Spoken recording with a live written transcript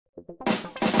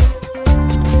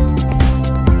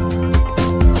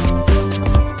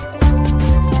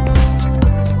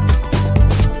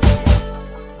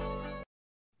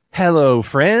Hello,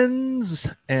 friends,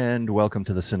 and welcome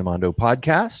to the Cinemondo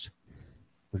podcast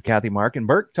with Kathy, Mark, and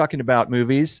Burke, talking about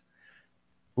movies.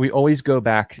 We always go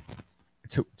back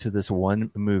to this one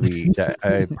movie that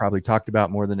I probably talked about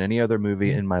more than any other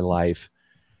movie in my life,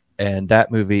 and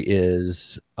that movie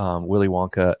is Willy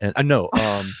Wonka and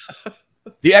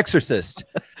The Exorcist.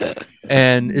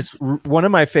 And it's one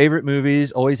of my favorite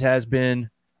movies, always has been,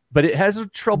 but it has a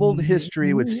troubled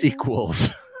history with sequels.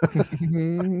 There's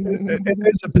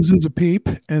a Pazuzu Peep,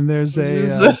 and there's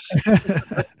a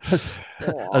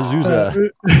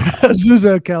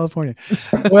Azusa, California.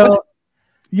 Well,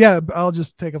 yeah, I'll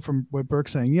just take it from what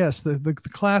Burke's saying. Yes, the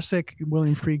classic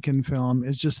William Friedkin film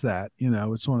is just that. You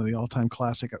know, it's one of the all-time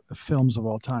classic films of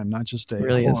all time, not just a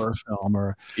horror film.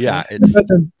 But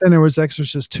then there was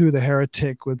Exorcist II, The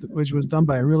Heretic, which was done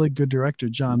by a really good director,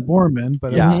 John Borman,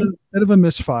 but it was a bit of a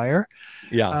misfire.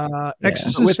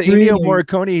 Exorcist with the Ennio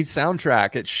Morricone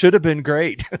soundtrack, it should have been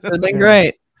great. It would have been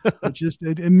great.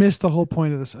 It missed the whole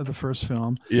point of the first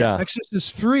film.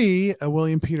 Exorcist III, a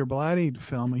William Peter Blatty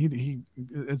film.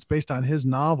 It's based on his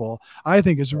novel. I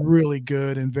think is really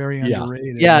good and very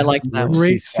underrated. Yeah, I like that.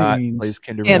 Great scenes.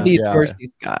 Andy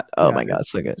Dorsey Scott. Oh my God,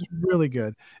 so good. It's really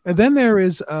good. And then there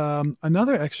is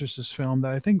another Exorcist film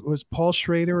that I think was Paul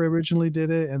Schrader originally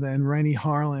did it, and then Rennie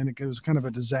Harlin. It was kind of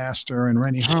a disaster, and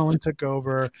Rennie Harlin took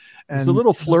over. And there's a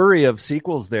little flurry of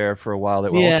sequels there for a while that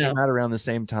all came out around the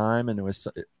same time, and it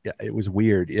was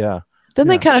weird. Then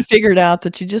they kind of figured out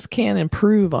that you just can't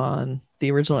improve on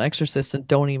the original Exorcist and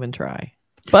don't even try.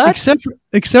 But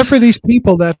except for these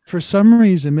people that for some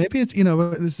reason, maybe it's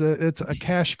a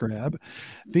cash grab.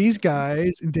 These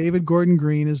guys, David Gordon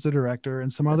Green is the director,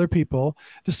 and some other people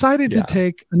decided to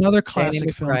take another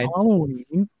classic film,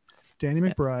 Halloween, Danny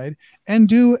McBride, and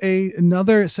do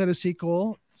another set of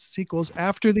sequels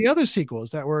after the other sequels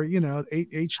that were,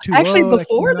 H2O. Actually,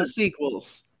 before the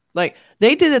sequels. Like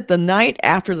they did it the night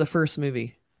after the first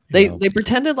movie. They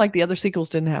pretended like the other sequels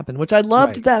didn't happen, which I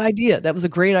loved that idea. That was a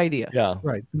great idea. Yeah.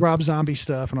 Right. Rob Zombie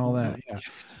stuff and all that. Yeah.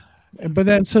 But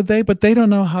they don't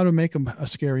know how to make a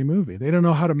scary movie. They don't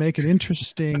know how to make it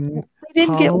interesting. They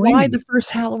didn't get why the first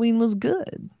Halloween was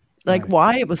good. Like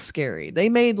why it was scary. They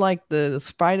made like the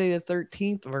Friday the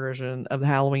 13th version of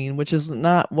Halloween, which is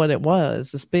not what it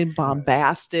was. This big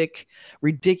bombastic,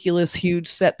 ridiculous, huge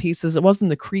set pieces. It wasn't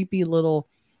the creepy little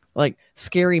like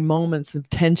scary moments of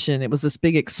tension. It was this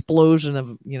big explosion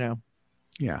of,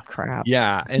 crap.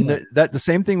 Yeah. And the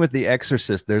same thing with The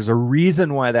Exorcist. There's a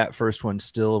reason why that first one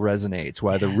still resonates,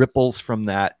 why the ripples from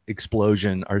that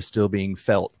explosion are still being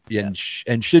felt and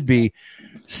should be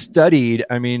studied.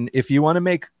 I mean, if you want to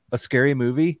make a scary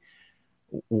movie,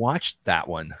 watch that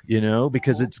one,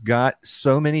 because it's got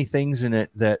so many things in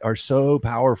it that are so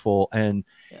powerful, and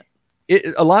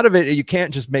a lot of it, you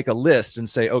can't just make a list and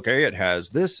say, okay, it has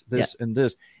this, and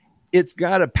this. It's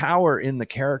got a power in the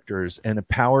characters and a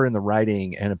power in the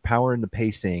writing and a power in the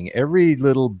pacing. Every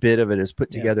little bit of it is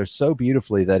put together so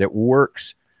beautifully that it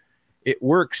works. It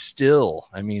works still.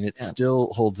 I mean, it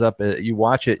still holds up. You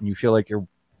watch it and you feel like you're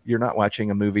not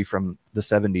watching a movie from the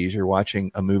 70s. You're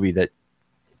watching a movie that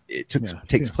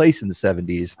takes place in the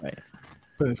 70s. Right.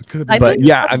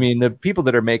 I mean, the people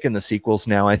that are making the sequels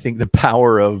now, I think the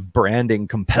power of branding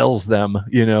compels them.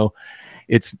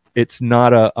 It's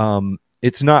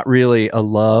not really a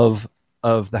love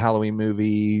of the Halloween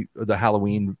movie or the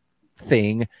Halloween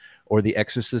thing or the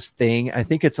Exorcist thing. I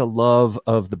think it's a love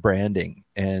of the branding.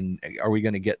 And are we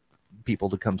going to get people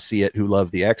to come see it who love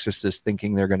the Exorcist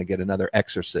thinking they're going to get another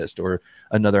Exorcist or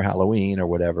another Halloween or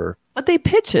whatever? But they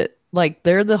pitch it like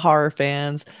they're the horror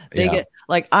fans. They get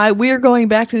like we're going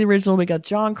back to the original. We got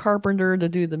John Carpenter to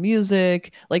do the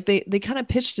music. Like they kind of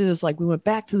pitched it as like we went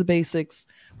back to the basics.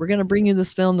 We're going to bring you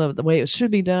this film the way it should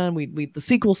be done. The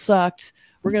sequel sucked.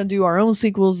 We're going to do our own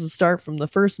sequels and start from the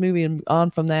first movie and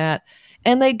on from that.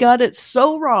 And they got it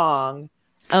so wrong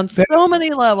on so many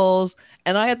levels.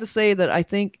 And I have to say that I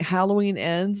think Halloween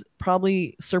Ends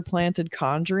probably supplanted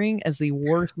Conjuring as the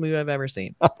worst movie I've ever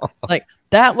seen. Like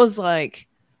that was like,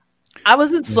 I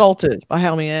was insulted by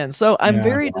Halloween Ends. So I'm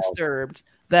very disturbed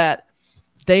that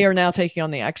they are now taking on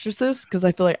The Exorcist, because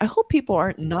I feel like I hope people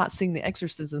aren't not seeing The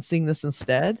Exorcist and seeing this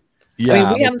instead. Yeah, I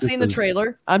mean, we haven't seen the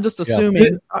trailer. I'm just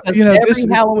assuming every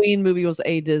Halloween movie was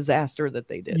a disaster that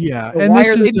they did. Yeah, So and why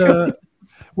are they doing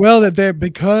Well, that they're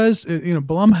because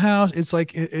Blumhouse. It's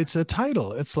like it's a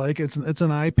title. It's like it's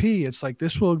an IP. It's like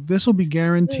this will be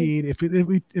guaranteed. If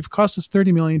it costs us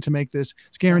 $30 million to make this,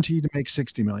 it's guaranteed to make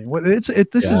 $60 million.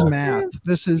 This is math.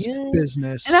 This is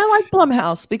business. And I like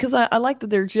Blumhouse because I like that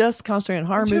they're just concentrating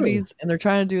on horror movies and they're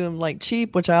trying to do them like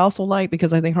cheap, which I also like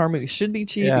because I think horror movies should be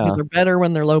cheap because they're better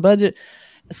when they're low budget.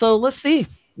 So let's see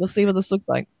what this looks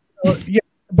like.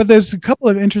 But there's a couple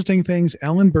of interesting things.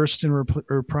 Ellen Burstyn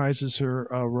reprises her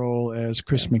role as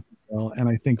Chris McNeil, and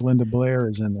I think Linda Blair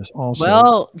is in this also.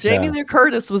 Well, Jamie Lee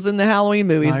Curtis was in the Halloween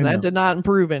movies, and that did not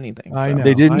improve anything. I know.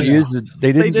 They didn't use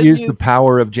the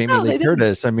power of Jamie Lee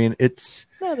Curtis. I mean,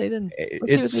 no, they didn't.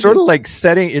 It's sort of like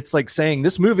it's like saying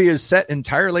this movie is set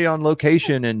entirely on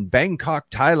location in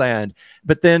Bangkok, Thailand,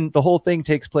 but then the whole thing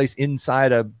takes place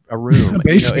inside a room.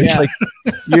 It's like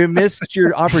you missed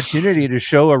your opportunity to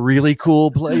show a really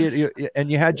cool play, and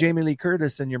you had Jamie Lee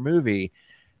Curtis in your movie,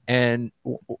 and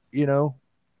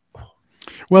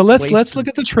Well, let's look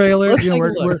at the trailer.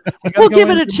 We'll give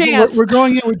it a chance. We're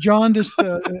going in with jaundiced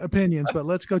opinions, but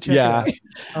let's go check it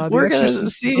out. We're going to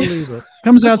see. Believer.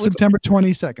 Comes out September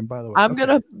 22nd, by the way. I'm going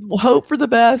to hope for the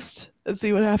best and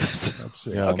see what happens. Let's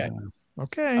see. Okay.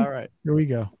 Okay. All right. Here we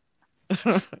go.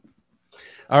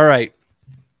 All right.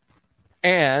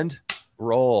 And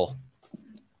roll.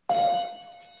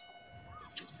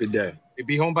 Good day. You'll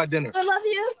be home by dinner. I love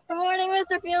you. Good morning,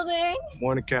 Mr. Fielding.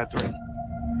 Morning, Catherine.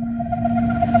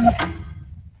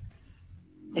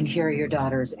 And here are your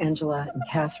daughters, Angela and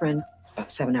Catherine. It's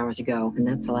about 7 hours ago, and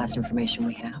that's the last information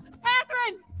we have.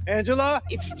 Catherine! Angela?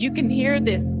 If you can hear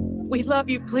this, we love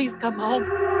you. Please come home.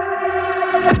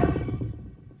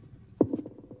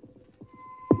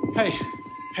 Hey,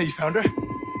 you found her? What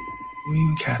are you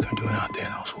and Catherine doing out there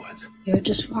in those woods? You were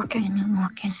just walking and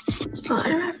walking. That's all I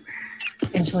remember.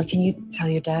 Angela, can you tell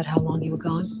your dad how long you were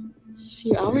gone? A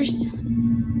few hours.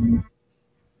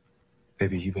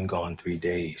 Baby, you've been gone 3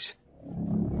 days.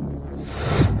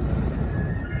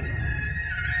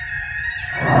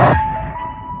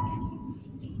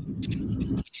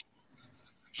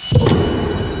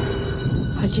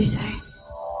 What'd you say?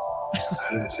 I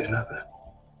didn't say nothing.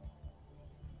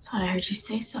 Thought I heard you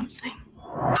say something.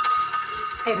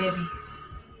 Hey, baby.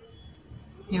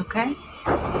 You okay?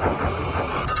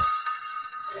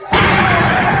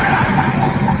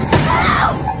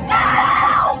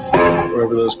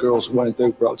 Wherever those girls went, they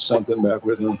brought something back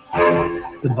with them.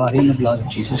 The body and the blood of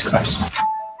Jesus Christ.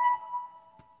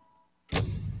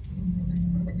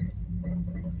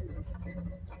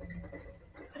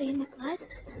 Body in the blood?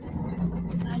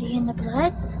 Body in the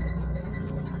blood?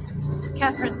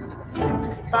 Catherine.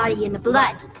 Body in the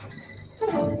blood.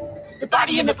 The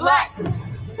body in the blood.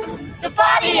 The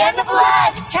body in the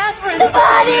blood. Catherine. The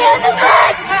body in the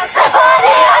blood. The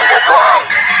body in the blood.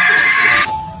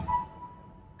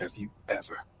 Have you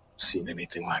ever seen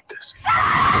anything like this?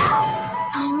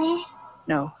 Mommy?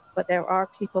 No, but there are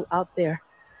people out there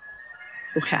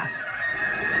who have.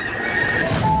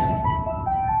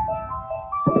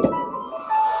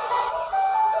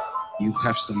 You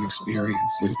have some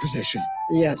experience with possession.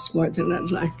 Yes, more than I'd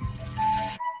like.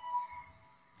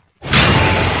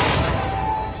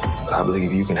 I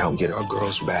believe you can help get our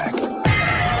girls back.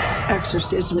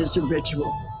 Exorcism is a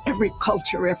ritual. Every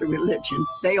culture, every religion,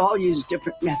 they all use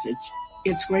different methods.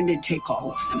 It's going to take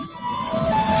all of them.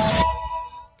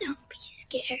 Don't be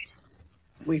scared,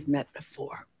 We've met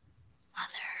before. Mother.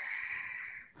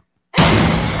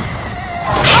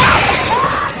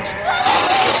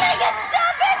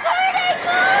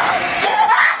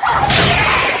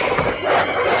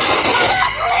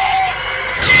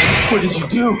 What did you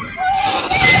do?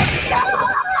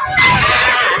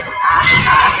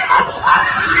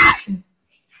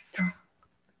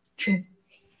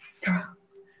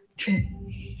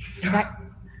 Is that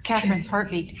Catherine's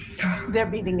heartbeat? They're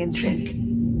beating in sync.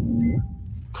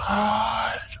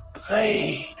 God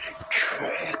played a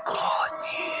trick on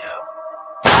you.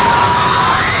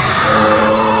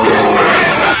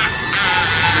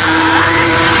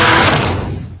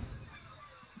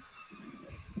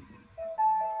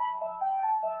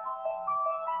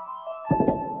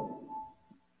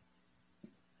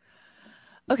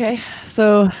 Okay,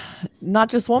 so not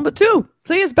just one, but two.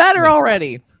 See, it's better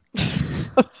already.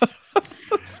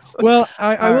 Well,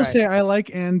 I will say I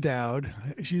like Ann Dowd.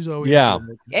 She's always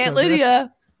good. Aunt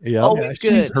Lydia. Yeah, always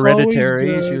good. She's Hereditary.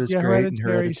 always good. She was yeah, great in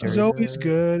Hereditary. She's Hereditary. always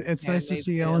good. It's nice to Handmaid's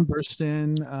see Tale. Ellen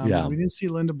Burstyn. We didn't see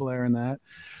Linda Blair in that.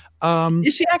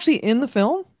 Is she actually in the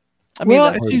film? I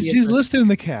Well, that's she's listed in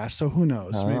the cast, so who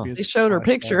knows? Oh. Maybe it's They showed her flashback.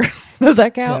 picture. Does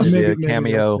that count? Maybe a maybe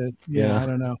cameo. that's it. Yeah, Yeah. I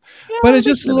don't know. Yeah, But it that's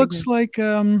just really looks good. like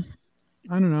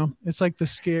I don't know. It's like the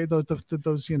scare,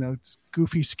 those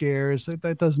goofy scares.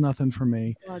 That does nothing for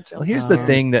me. Well, here's the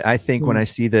thing that I think when I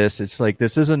see this, it's like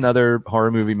this is another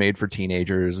horror movie made for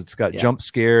teenagers. It's got jump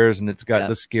scares and it's got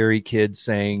the scary kids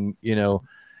saying,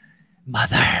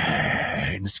 mother,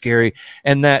 and scary,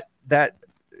 and that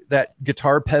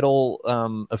guitar pedal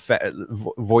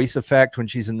voice effect when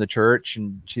she's in the church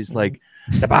and she's like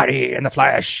the body and the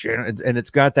flesh, and it's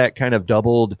got that kind of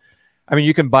doubled. I mean,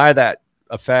 you can buy that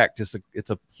effect. It's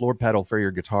a floor pedal for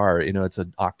your guitar. It's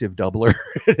an octave doubler.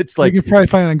 It's like you can probably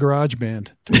find it on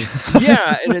GarageBand too.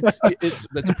 Yeah, and it's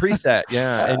a preset.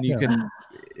 Yeah, and you can.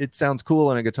 It sounds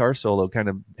cool in a guitar solo, kind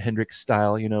of Hendrix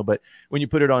style, but when you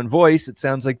put it on voice, it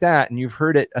sounds like that. And you've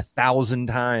heard it 1,000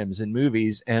 times in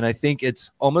movies. And I think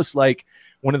it's almost like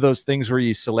one of those things where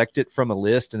you select it from a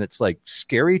list and it's like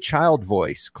scary child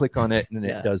voice, click on it. And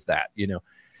it does that,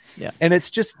 Yeah. And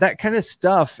it's just that kind of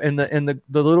stuff. And the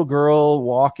little girl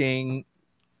walking,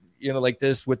 like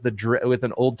this with with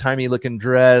an old timey looking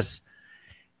dress.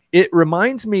 It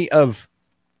reminds me of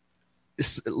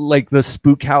like the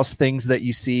spook house things that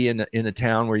you see in a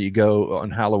town where you go on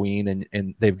Halloween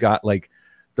and they've got like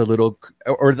the little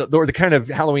or the kind of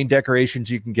Halloween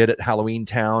decorations you can get at Halloween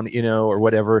Town, or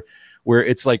whatever, where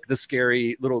it's like the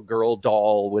scary little girl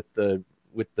doll with the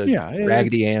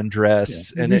Raggedy Ann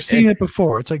dress. And you've seen it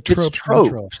before. It's like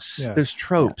tropes. Yeah. There's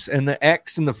tropes. And the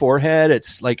X in the forehead,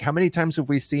 it's like, how many times have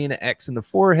we seen an X in the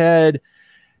forehead?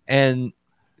 And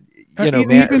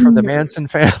even from the Manson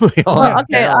family on. Well,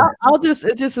 okay, I'll just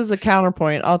as a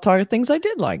counterpoint, I'll talk things I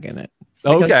did like in it.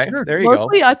 Okay, there you go.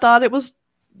 Mostly I thought it was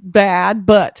bad,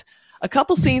 but a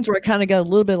couple scenes where I kind of got a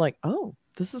little bit like, oh,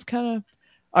 this is kind of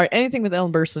all right. Anything with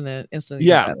Ellen Burstyn in it instantly,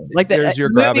 like that. There's your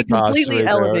movie gravitas completely right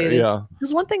elevated. There. Yeah,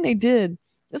 because one thing they did.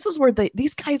 This is where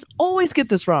these guys always get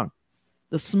this wrong.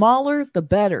 The smaller, the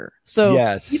better. So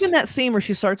even that scene where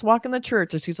she starts walking the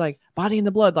church and she's like, body in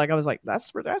the blood. Like I was like,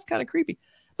 that's kind of creepy.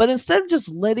 But instead of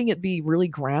just letting it be really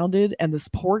grounded and this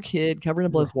poor kid covered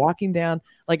in blood is walking down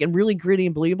like and really gritty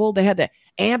and believable, they had to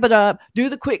amp it up, do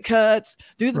the quick cuts,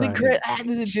 do the big crit,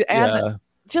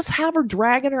 just have her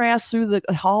dragging her ass through the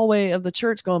hallway of the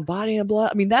church going body and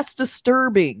blood. I mean, that's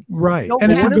disturbing. Right. No,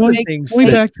 and it's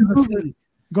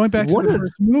going back to the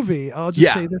first movie, I'll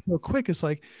just say this real quick. It's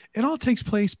like it all takes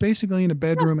place basically in a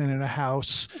bedroom and in a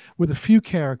house with a few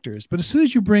characters. But as soon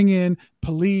as you bring in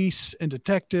police and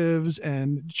detectives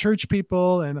and church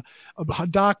people and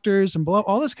doctors and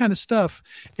all this kind of stuff,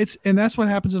 and that's what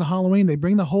happens in Halloween. They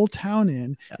bring the whole town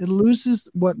in. It loses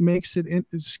what makes it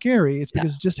scary. It's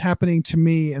because it's just happening to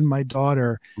me and my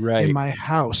daughter in my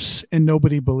house, and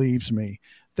nobody believes me.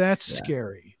 That's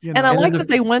scary. And I like that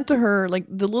they went to her, like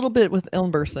the little bit with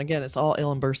Ellen Burstyn. Again, it's all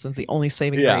Ellen Burstyn's the only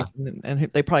saving grace, and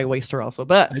they probably waste her also.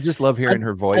 But I just love hearing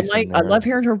her voice. I love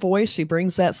hearing her voice. She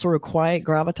brings that sort of quiet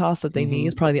gravitas that they need.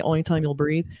 It's probably the only time you'll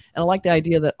breathe. And I like the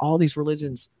idea that all these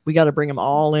religions, we got to bring them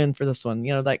all in for this one.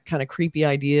 That kind of creepy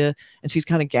idea. And she's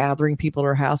kind of gathering people to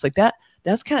her house like that.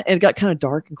 That's it got kind of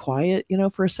dark and quiet,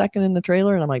 for a second in the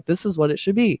trailer. And I'm like, this is what it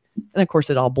should be. And of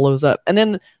course it all blows up. And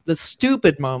then the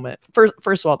stupid moment,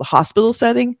 first of all, the hospital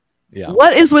setting. Yeah.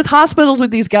 What is with hospitals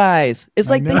with these guys? It's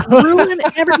like they ruin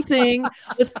everything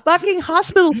with fucking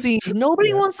hospital scenes.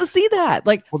 Nobody wants to see that.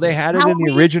 Like, well, they had it in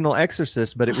the original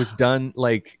Exorcist, but it was done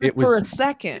like it was for a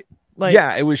second. Like,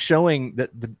 it was showing that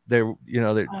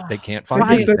they can't find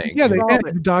anything.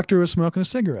 The doctor was smoking a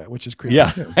cigarette, which is creepy.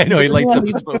 Yeah, I know he lights up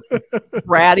smoke.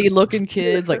 Ratty looking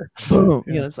kids, like boom.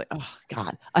 It's like, oh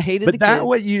god, I hated. But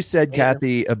what you said,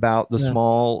 Kathy, about the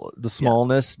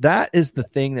smallness, that is the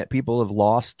thing that people have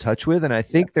lost touch with, and I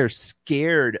think they're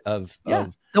scared of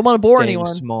don't want to bore anyone.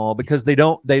 Small because they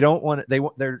don't want it.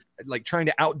 They're like trying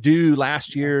to outdo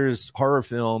last year's horror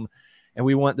film. And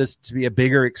we want this to be a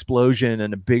bigger explosion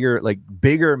and a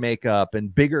bigger makeup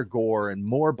and bigger gore and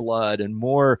more blood and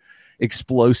more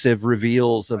explosive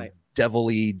reveals of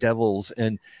devilly devils,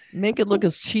 and make it look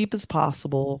as cheap as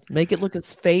possible. Make it look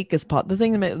as fake as possible. The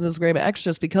thing that was great about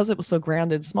Exorcist, because it was so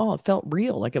grounded and small, it felt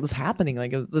real, like it was happening,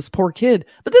 like it was this poor kid.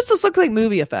 But this just looked like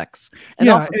movie effects. And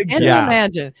also, can you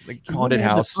imagine? Like haunted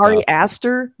house. Ari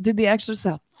Aster did the Exorcist.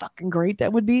 How fucking great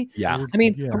that would be. Yeah. I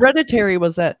mean, Hereditary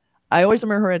was that. I always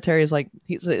remember Hereditary is like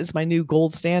it's my new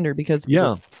gold standard because it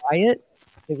was quiet,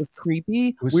 it was creepy,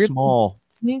 it was small.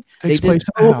 They didn't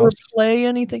overplay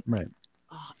anything, right?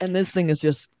 And this thing is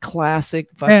just classic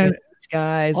fucking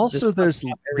guys. Also, there's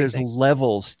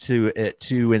levels to it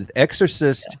too. With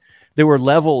Exorcist, there were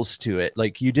levels to it.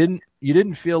 Like you didn't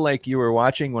feel like you were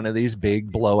watching one of these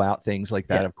big blowout things like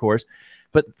that, of course.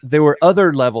 But there were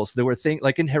other levels. There were things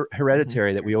like in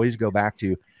Hereditary that we always go back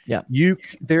to. Yeah,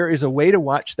 there is a way to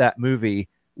watch that movie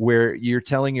where you're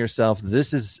telling yourself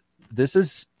this is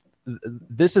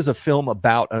a film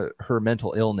about her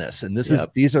mental illness, and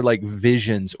these are like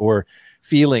visions or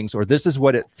feelings, or this is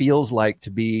what it feels like to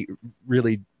be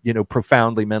really,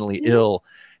 profoundly mentally ill,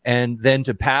 and then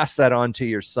to pass that on to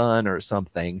your son or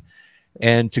something,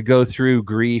 and to go through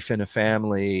grief in a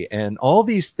family and all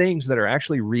these things that are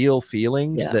actually real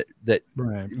feelings that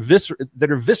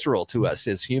are visceral to us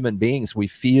as human beings. We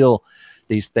feel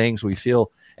these things,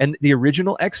 and the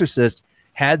original Exorcist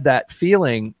had that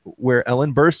feeling where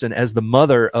Ellen Burstyn, as the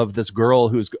mother of this girl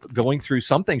who's going through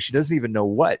something she doesn't even know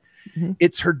what,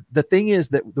 it's her. The thing is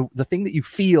that the thing that you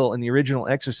feel in the original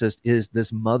Exorcist is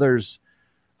this mother's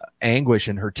anguish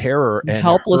and her terror and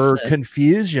her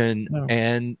confusion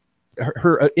and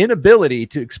her inability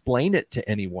to explain it to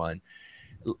anyone.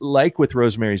 Like with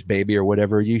Rosemary's Baby or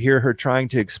whatever, you hear her trying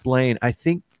to explain, I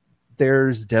think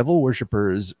there's devil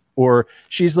worshippers, or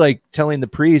she's like telling the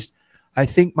priest, I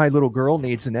think my little girl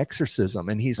needs an exorcism.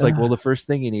 And he's like, well, the first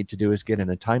thing you need to do is get in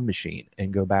a time machine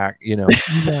and go back,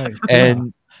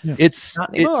 and it's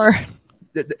not anymore.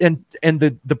 And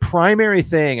the primary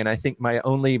thing, and I think my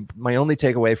only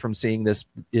takeaway from seeing this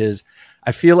is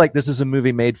I feel like this is a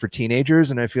movie made for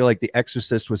teenagers, and I feel like The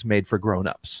Exorcist was made for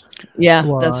grown-ups. Yeah,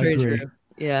 that's very true.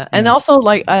 Yeah. And also,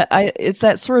 like, I it's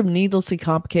that sort of needlessly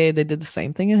complicated. They did the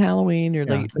same thing in Halloween. Or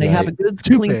they have a good,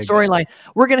 clean storyline.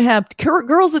 We're going to have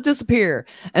girls that disappear,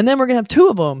 and then we're going to have two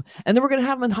of them, and then we're going to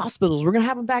have them in hospitals. We're going to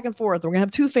have them back and forth. We're going to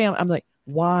have two families. I'm like,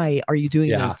 why are you doing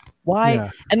this? Why? Yeah.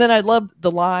 And then I love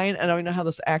the line, and I don't know how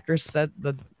this actress said,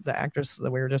 the actress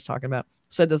that we were just talking about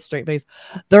said this straight face,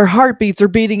 their heartbeats are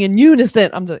beating in unison.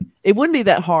 I'm like, it wouldn't be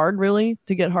that hard, really,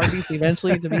 to get heartbeats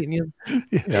eventually to beat in unison.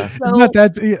 It's so not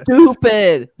that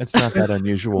stupid. It's not that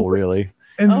unusual, really.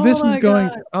 And this is going,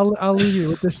 I'll leave you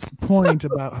with this point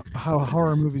about how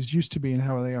horror movies used to be and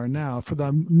how they are now. For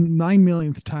the 9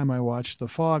 millionth time, I watched The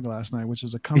Fog last night, which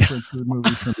is a comfort food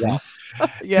movie for me.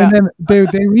 And then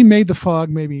they remade The Fog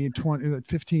maybe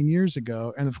 15 years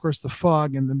ago. And of course, The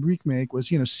Fog and the remake was,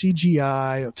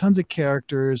 CGI, tons of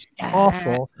characters,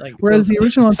 awful. Whereas the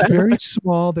original is very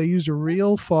small. They used a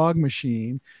real fog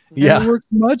machine. And it works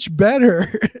much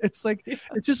better. It's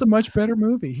just a much better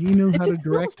movie. He knew how to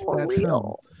direct that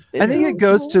film. I think it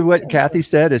goes to what Kathy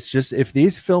said. It's just, if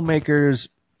these filmmakers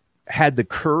had the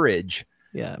courage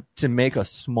to make a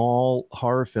small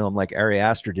horror film like Ari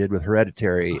Aster did with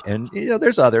Hereditary, and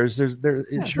there's others.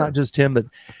 It's not just him,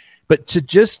 but to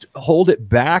just hold it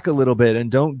back a little bit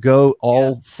and don't go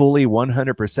all fully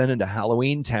 100% into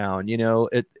Halloween Town.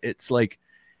 It's like,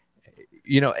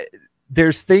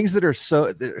 there's things that are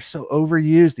so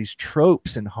overused, these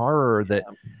tropes in horror that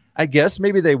I guess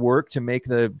maybe they work to make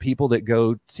the people that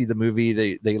go see the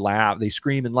movie, they laugh, they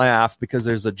scream and laugh because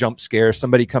there's a jump scare.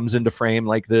 Somebody comes into frame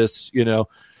like this,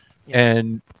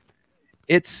 and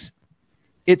it's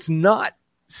not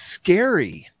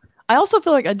scary. I also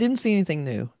feel like I didn't see anything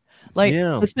new.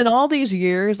 It's been all these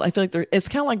years. I feel like it's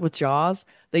kind of like with Jaws.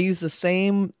 They use the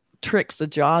same tricks that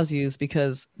Jaws used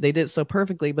because they did it so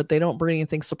perfectly, but they don't bring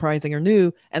anything surprising or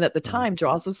new. And at the time,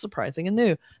 Jaws was surprising and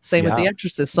new. Same with The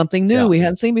Exorcist, something new we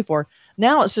hadn't seen before.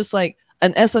 Now it's just like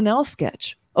an SNL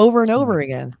sketch over and over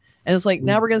again. And it's like,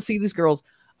 now we're going to see these girls,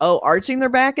 arching their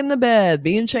back in the bed,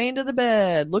 being chained to the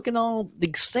bed, looking all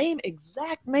the same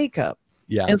exact makeup.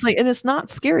 Yeah. And it's like, and it's not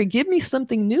scary. Give me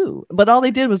something new. But all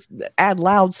they did was add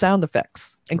loud sound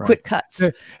effects and quick cuts.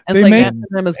 And it's like,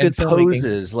 them as good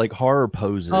poses, like horror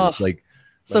poses,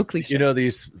 so cliche.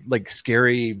 These like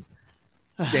scary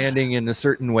standing in a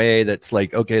certain way. That's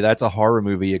like, okay, that's a horror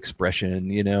movie expression,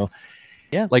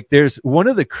 Yeah. Like there's one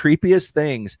of the creepiest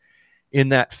things in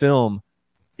that film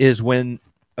is when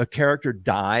a character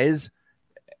dies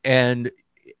and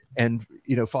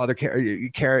Father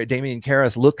Damien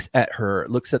Karras looks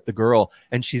at the girl,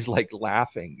 and she's like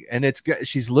laughing, and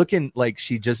she's looking like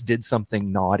she just did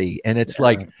something naughty, and it's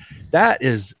like that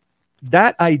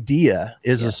idea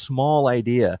is a small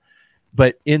idea,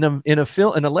 but in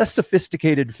a less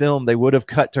sophisticated film, they would have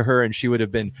cut to her and she would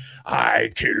have been,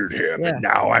 I killed him and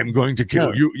now I'm going to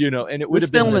kill you, and it would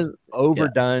have been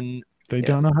overdone. They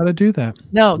don't know how to do that.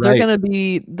 No, they're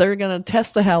gonna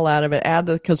test the hell out of it.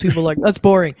 Because people are like, that's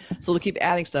boring. So they keep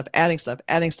adding stuff.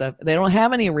 They don't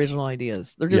have any original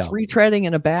ideas. They're just retreading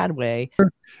in a bad way.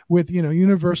 With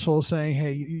Universal saying,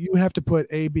 hey, you have to put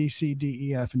A, B, C, D,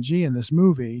 E, F, and G in this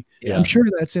movie. Yeah. I'm sure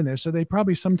that's in there. So they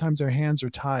probably sometimes their hands are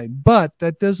tied, but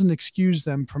that doesn't excuse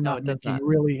them from not making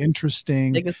really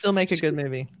interesting. They can still make a good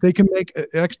movie. They can take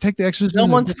the Exorcist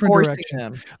in a different direction.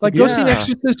 Them. Like go see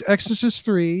Exorcist. Exorcist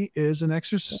 3 is an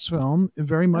Exorcist film,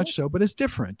 very much so, but it's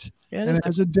different. Yeah, and it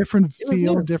has a different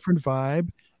feel, different vibe.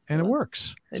 and it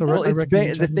works. So well,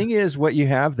 the thing is, what you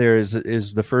have there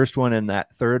is the first one and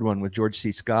that third one with George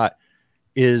C. Scott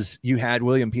is you had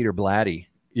William Peter Blatty.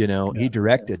 He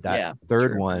directed that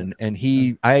third one, and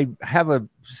I have a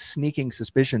sneaking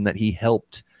suspicion that he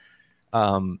helped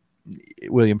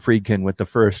William Friedkin with the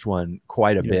first one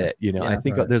quite a bit. I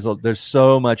think there's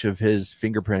so much of his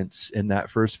fingerprints in that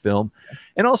first film,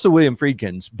 and also William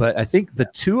Friedkin's. But I think the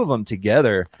two of them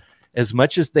together, as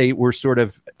much as they were sort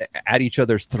of at each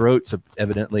other's throats,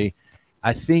 evidently,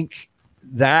 I think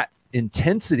that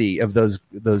intensity of those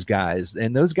guys,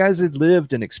 and those guys had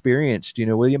lived and experienced.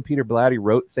 William Peter Blatty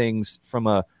wrote things from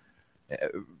a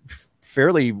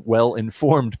fairly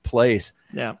well-informed place.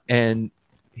 Yeah. And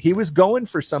he was going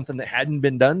for something that hadn't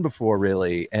been done before,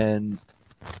 really. And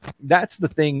that's the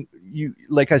thing,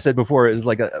 like I said before, is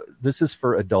like this is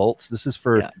for adults. This is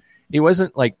for he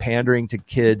wasn't like pandering to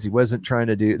kids. He wasn't trying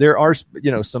to do, there are,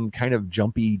 some kind of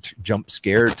jump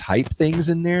scare type things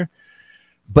in there,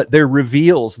 but they're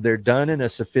reveals. They're done in a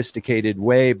sophisticated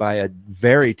way by a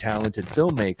very talented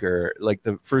filmmaker. Like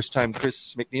the first time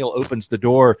Chris McNeil opens the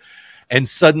door and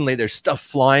suddenly there's stuff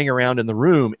flying around in the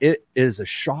room, it is a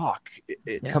shock.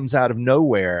 It comes out of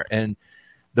nowhere. And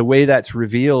the way that's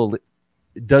revealed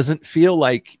doesn't feel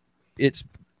like it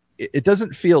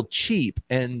doesn't feel cheap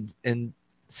and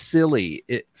silly.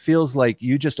 It feels like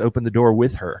you just opened the door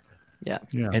with her. Yeah.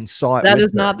 And saw it. That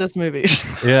is not this movie.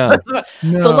 Yeah.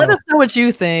 No. So let us know what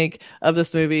you think of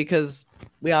this movie, because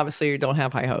we obviously don't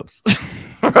have high hopes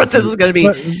for what this is going to be.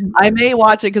 But, I may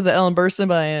watch it because of Ellen Burstyn,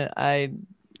 but I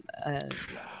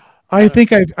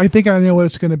think I know what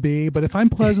it's going to be, but if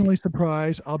I'm pleasantly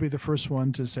surprised, I'll be the first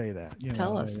one to say that.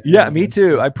 Tell us. Yeah, me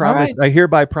too. I promise. Right. I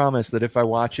hereby promise that if I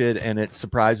watch it and it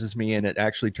surprises me and it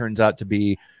actually turns out to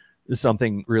be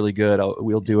something really good,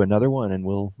 we'll do another one, and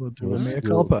we'll do a mea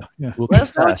culpa. We'll let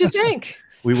us know what you think.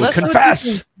 We will Let us know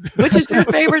confess. which is your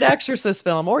favorite Exorcist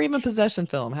film, or even possession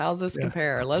film? How's this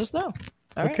compare? Let us know.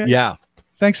 All right. Okay. Yeah.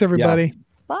 Thanks, everybody.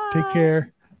 Bye. Take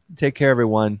care. Take care,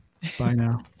 everyone. Bye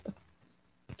now.